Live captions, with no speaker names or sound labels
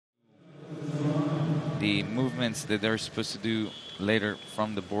the movements that they're supposed to do later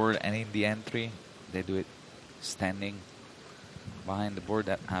from the board and in the entry, they do it standing behind the board.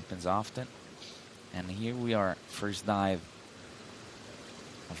 That happens often. And here we are, first dive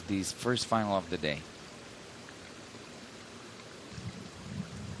of this first final of the day.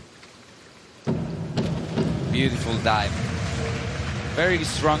 Beautiful dive. Very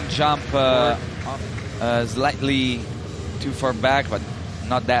strong jump, slightly too far back, but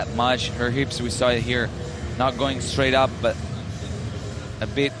not that much. Her hips, we saw it here, not going straight up, but a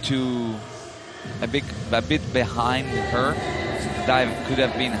bit behind her. So the dive could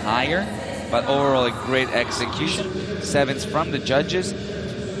have been higher, but overall a great execution. Sevens from the judges,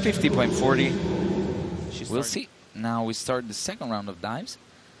 50.40. We'll see. Now we start the second round of dives,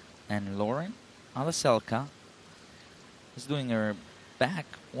 and Lauren HALLASELKA is doing her back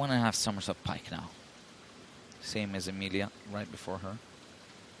 1.5 somersault pike now. Same as Emilia right before her.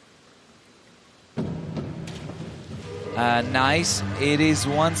 Nice. It is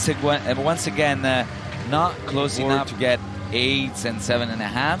once again not close enough to get 8s and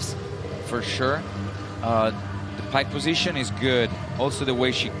 7.5s for sure. The pike position is good. Also the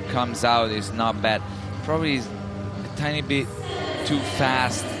way she comes out is not bad. Probably is a tiny bit too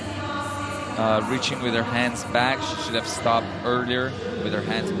fast. Reaching with her hands back. She should have stopped earlier with her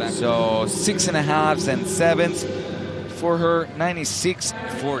hands back. So 6.5s and 7s for her.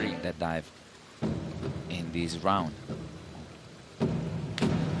 96.40 that dive in this round.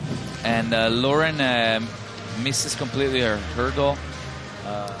 And Lauren misses completely her hurdle.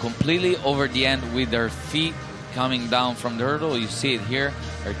 Completely over the end with her feet coming down from the hurdle. You see it here.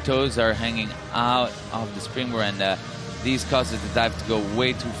 Her toes are hanging out of the springboard, and this causes the dive to go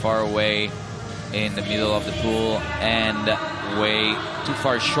way too far away in the middle of the pool and way too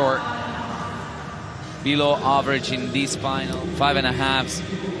far short. Below average in this final. 5.5s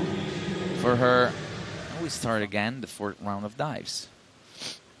for her. And we start again the fourth round of dives.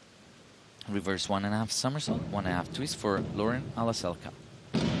 Reverse 1.5 somersault, 1.5 twist for Lauren HALLASELKA.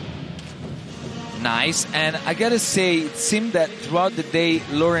 Nice, and I gotta say, it seemed that throughout the day,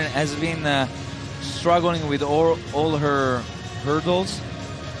 Lauren has been struggling with all her hurdles.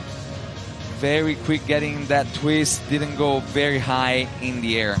 Very quick getting that twist, didn't go very high in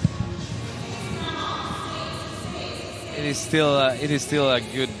the air. It is still a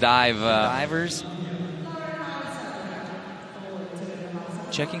good dive. Divers.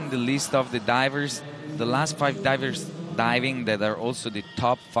 Checking the list of the divers, the last 5 divers diving that are also the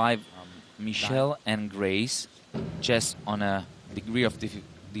top 5, Michelle and Grace, just on a degree of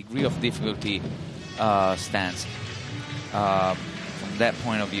difficulty stance from that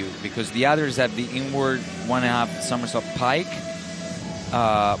point of view, because the others have the inward 1.5 somersault pike,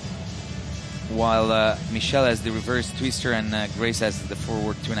 while Michelle has the reverse twister and Grace has the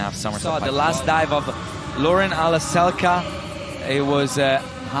forward 2.5 somersault pike. The last dive of Lauren HALLASELKA, it was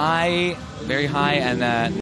high, very high, and